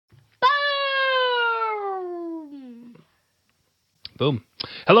Boom.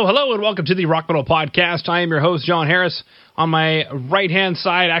 Hello, and welcome to the Rock Metal Podcast. I am your host, John Harris. On my right-hand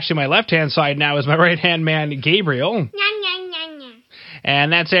side, actually my left-hand side now, is my right-hand man, Gabriel.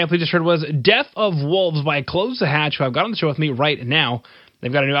 And that sample you just heard was Death of Wolves by Close the Hatch, who I've got on the show with me right now.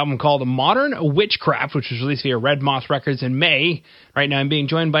 They've got a new album called Modern Witchcraft, which was released via Red Moth Records in May. Right now I'm being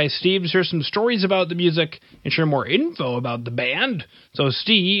joined by Steve to share some stories about the music and share more info about the band. So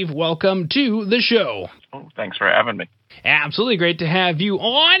Steve, welcome to the show. Oh, thanks for having me. Absolutely great to have you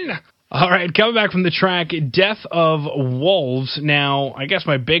on. All right, coming back from the track Death of Wolves. Now, I guess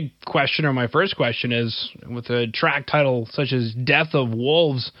my big question, or my first question, is with a track title such as Death of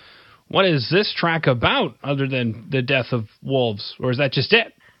Wolves, what is this track about other than the death of wolves? Or is that just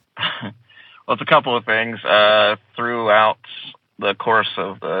it? Well, it's a couple of things. Throughout the course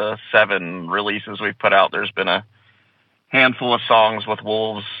of the 7 releases we've put out, there's been a handful of songs with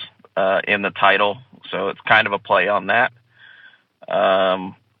wolves in the title. So it's kind of a play on that.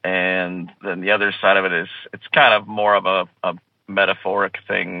 And then the other side of it is it's kind of more of a metaphoric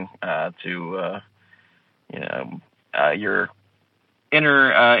thing to your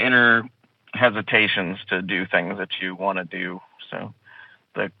inner hesitations to do things that you want to do. So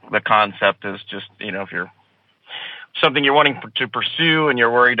the concept is just, if you're something you're wanting to pursue and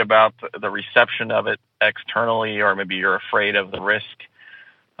you're worried about the reception of it externally, or maybe you're afraid of the risk,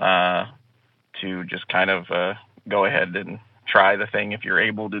 to just kind of go ahead and try the thing if you're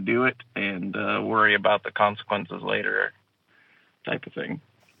able to do it, and worry about the consequences later type of thing.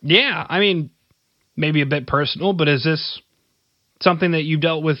 Yeah, I mean, maybe a bit personal, but is this something that you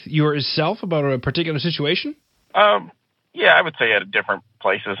dealt with yourself about a particular situation? Yeah, I would say at different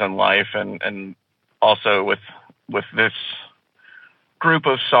places in life, and also with this group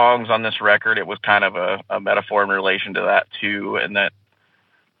of songs on this record, it was kind of a metaphor in relation to that too, and that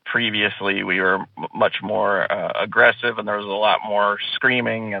previously we were much more aggressive, and there was a lot more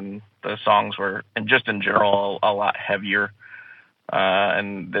screaming, and the songs were, and just in general, a lot heavier.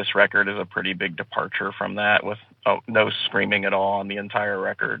 And this record is a pretty big departure from that, with no screaming at all on the entire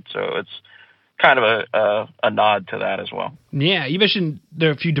record. So it's kind of a nod to that as well. Yeah, you mentioned there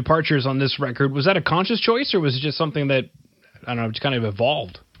are a few departures on this record. Was that a conscious choice, or was it just something that, I don't know, just kind of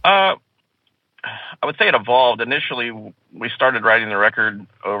evolved? I would say it evolved. Initially, we started writing the record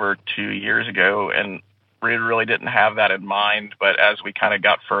over 2 years ago, and we really didn't have that in mind. But as we kind of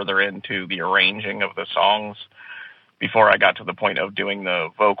got further into the arranging of the songs, before I got to the point of doing the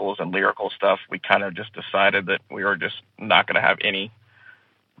vocals and lyrical stuff, we kind of just decided that we were just not going to have any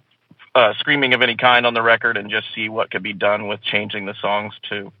screaming of any kind on the record, and just see what could be done with changing the songs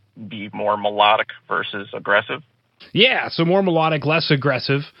to be more melodic versus aggressive. Yeah, so more melodic, less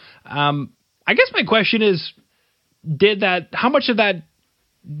aggressive. I guess my question is, how much of that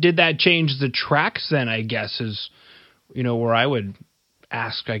did that change the tracks then, I guess, is, where I would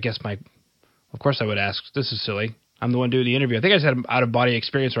ask, of course I would ask, this is silly. I'm the one doing the interview. I think I just had an out-of-body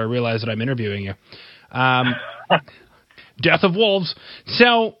experience where I realized that I'm interviewing you. Death of Wolves.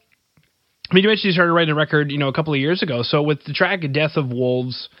 So, you mentioned you started writing the record, a couple of years ago. So with the track Death of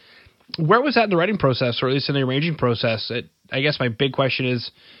Wolves, where was that in the writing process, or at least in the arranging process? I guess my big question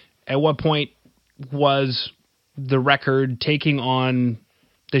is, at what point was the record taking on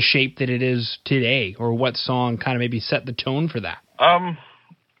the shape that it is today, or what song kind of maybe set the tone for that?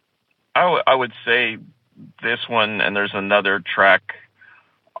 I would say this one, and there's another track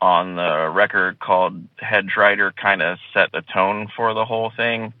on the record called Hedge Rider, kind of set the tone for the whole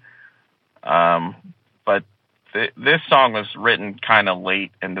thing. But this song was written kind of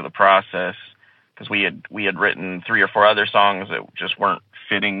late into the process, because we had written 3 or 4 other songs that just weren't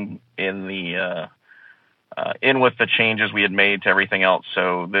fitting in the in with the changes we had made to everything else.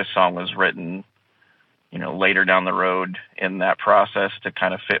 So this song was written, later down the road in that process to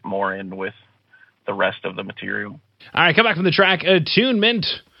kind of fit more in with the rest of the material. All right, come back from the track Attunement.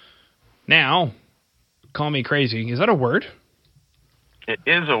 Now, call me crazy. Is that a word? It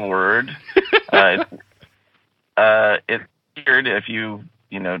is a word. It's weird if you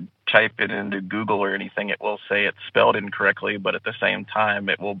type it into Google or anything, it will say it's spelled incorrectly, but at the same time,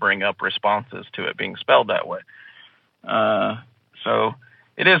 it will bring up responses to it being spelled that way. So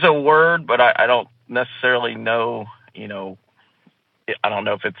it is a word, but I don't necessarily know, I don't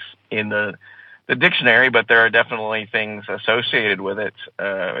know if it's in the dictionary, but there are definitely things associated with it.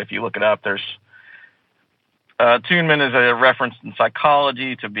 If you look it up, there's attunement is a reference in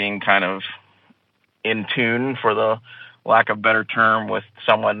psychology to being kind of in tune, for the lack of a better term, with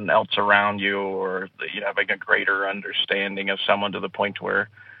someone else around you, or having a greater understanding of someone to the point where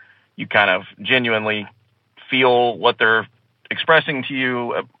you kind of genuinely feel what they're expressing to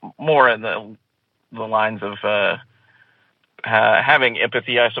you, more in the lines of having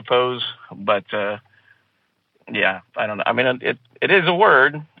empathy, I suppose. But yeah, I don't know. I mean, it is a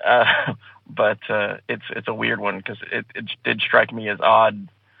word, but it's a weird one because it did strike me as odd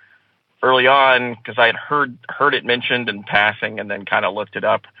early on because I had heard it mentioned in passing and then kind of looked it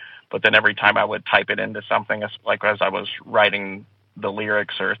up. But then every time I would type it into something, like as I was writing the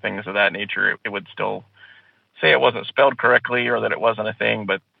lyrics or things of that nature, it would still say it wasn't spelled correctly or that it wasn't a thing,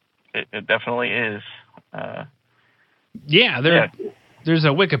 but it definitely is. There's a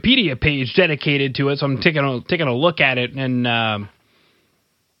Wikipedia page dedicated to it, so I'm taking a look at it, and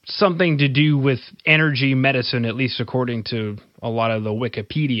something to do with energy medicine, at least according to a lot of the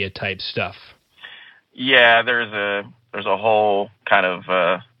Wikipedia type stuff. Yeah, there's a whole kind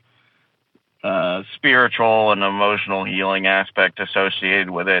of spiritual and emotional healing aspect associated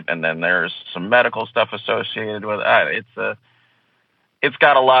with it, and then there's some medical stuff associated with it. It's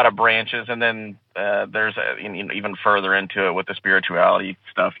got a lot of branches, and then there's even further into it with the spirituality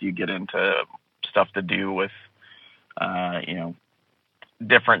stuff. You get into stuff to do with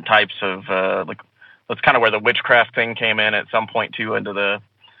different types of that's kind of where the witchcraft thing came in at some point too. Into the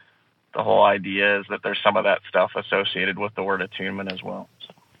whole idea is that there's some of that stuff associated with the word attunement as well.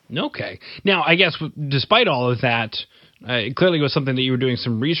 So. Okay. Now, I guess despite all of that, it clearly was something that you were doing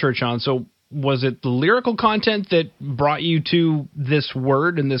some research on. So was it the lyrical content that brought you to this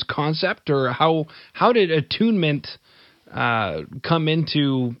word and this concept, or how did attunement come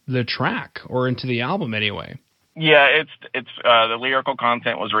into the track or into the album anyway? Yeah, it's the lyrical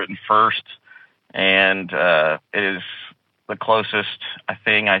content was written first, and it is the closest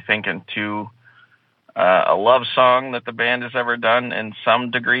thing I think into a love song that the band has ever done in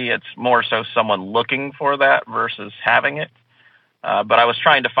some degree. It's more so someone looking for that versus having it. But I was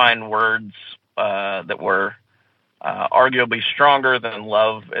trying to find words that were arguably stronger than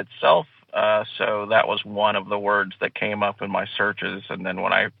love itself. So that was one of the words that came up in my searches. And then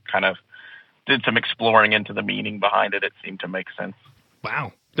when I kind of did some exploring into the meaning behind it, it seemed to make sense.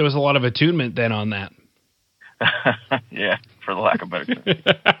 Wow. There was a lot of attunement then on that. Yeah, for the lack of better term.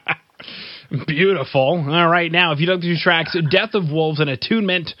 Beautiful. All right. Now, if you look at these tracks, Death of Wolves and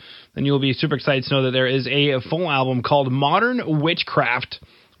Attunement, then you'll be super excited to know that there is a full album called Modern Witchcraft,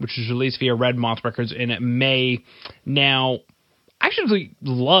 which was released via Red Moth Records in May. Now, I actually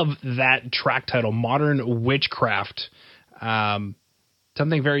love that track title, Modern Witchcraft.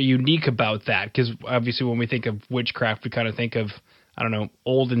 Something very unique about that, because obviously when we think of witchcraft, we kind of think of, I don't know,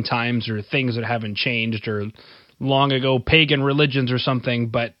 olden times or things that haven't changed or long ago pagan religions or something,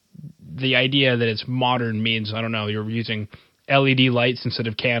 but the idea that it's modern means, I don't know, you're using LED lights instead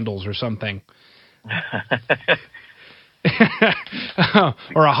of candles or something.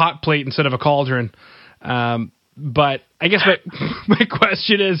 Or a hot plate instead of a cauldron. But I guess my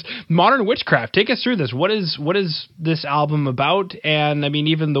question is, Modern Witchcraft, take us through this. What is this album about? And I mean,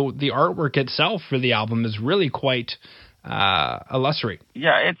 even the artwork itself for the album is really quite illusory.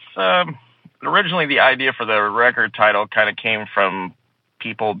 Yeah, it's originally the idea for the record title kind of came from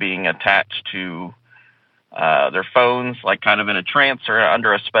people being attached to their phones, like kind of in a trance or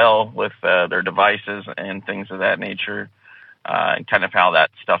under a spell with their devices and things of that nature, and kind of how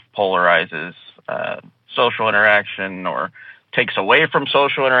that stuff polarizes social interaction or takes away from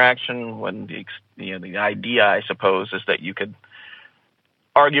social interaction, when the idea, I suppose, is that you could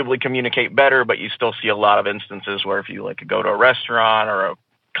arguably communicate better, but you still see a lot of instances where if you go to a restaurant or a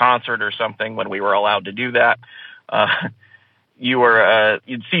concert or something, when we were allowed to do that,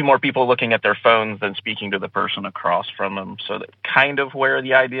 you'd see more people looking at their phones than speaking to the person across from them. So that's kind of where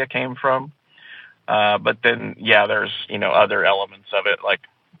the idea came from. But then, yeah, there's, other elements of it, like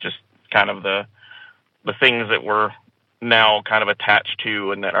just kind of the things that we're now kind of attached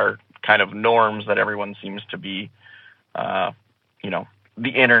to and that are kind of norms that everyone seems to be, the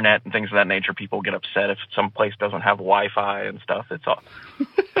internet and things of that nature. People get upset if some place doesn't have Wi-Fi and stuff. It's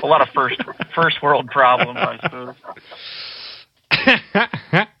a lot of first world problems, I suppose.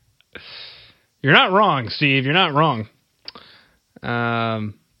 You're not wrong, Steve. You're not wrong.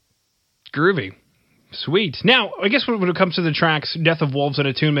 Groovy. Sweet. Now, I guess when it comes to the tracks, Death of Wolves and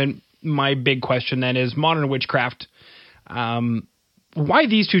Attunement, my big question then is Modern Witchcraft. Why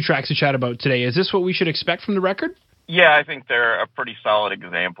these two tracks to chat about today? Is this what we should expect from the record? Yeah, I think they're a pretty solid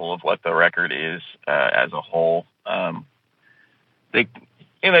example of what the record is as a whole. They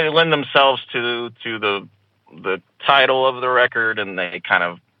lend themselves to the title of the record, and they kind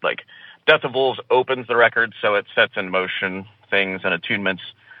of Death of Wolves opens the record, so it sets in motion things and attunements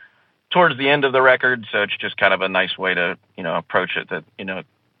towards the end of the record. So it's just kind of a nice way to approach it. That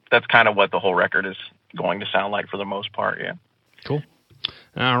that's kind of what the whole record is going to sound like for the most part. Yeah. Cool.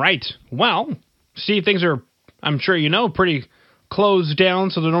 All right. Well, Steve, things are I'm sure you know, pretty closed down,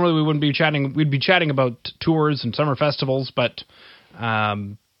 so that normally we wouldn't be chatting. We'd be chatting about tours and summer festivals, but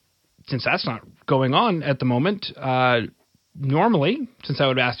since that's not going on at the moment, normally, since I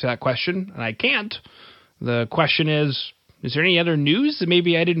would ask that question, and I can't, the question is there any other news that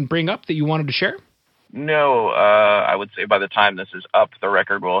maybe I didn't bring up that you wanted to share? No, I would say by the time this is up, the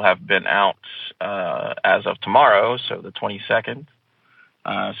record will have been out as of tomorrow, so the 22nd.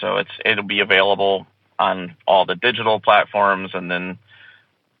 So it'll be available on all the digital platforms, and then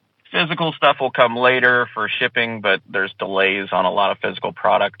physical stuff will come later for shipping, but there's delays on a lot of physical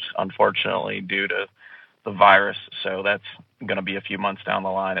product, unfortunately, due to the virus. So that's going to be a few months down the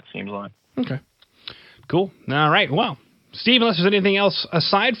line, it seems like. Okay. Cool. All right. Well, Steve, unless there's anything else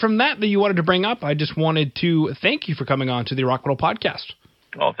aside from that you wanted to bring up, I just wanted to thank you for coming on to the Rock Metal Podcast.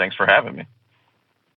 Well, thanks for having me.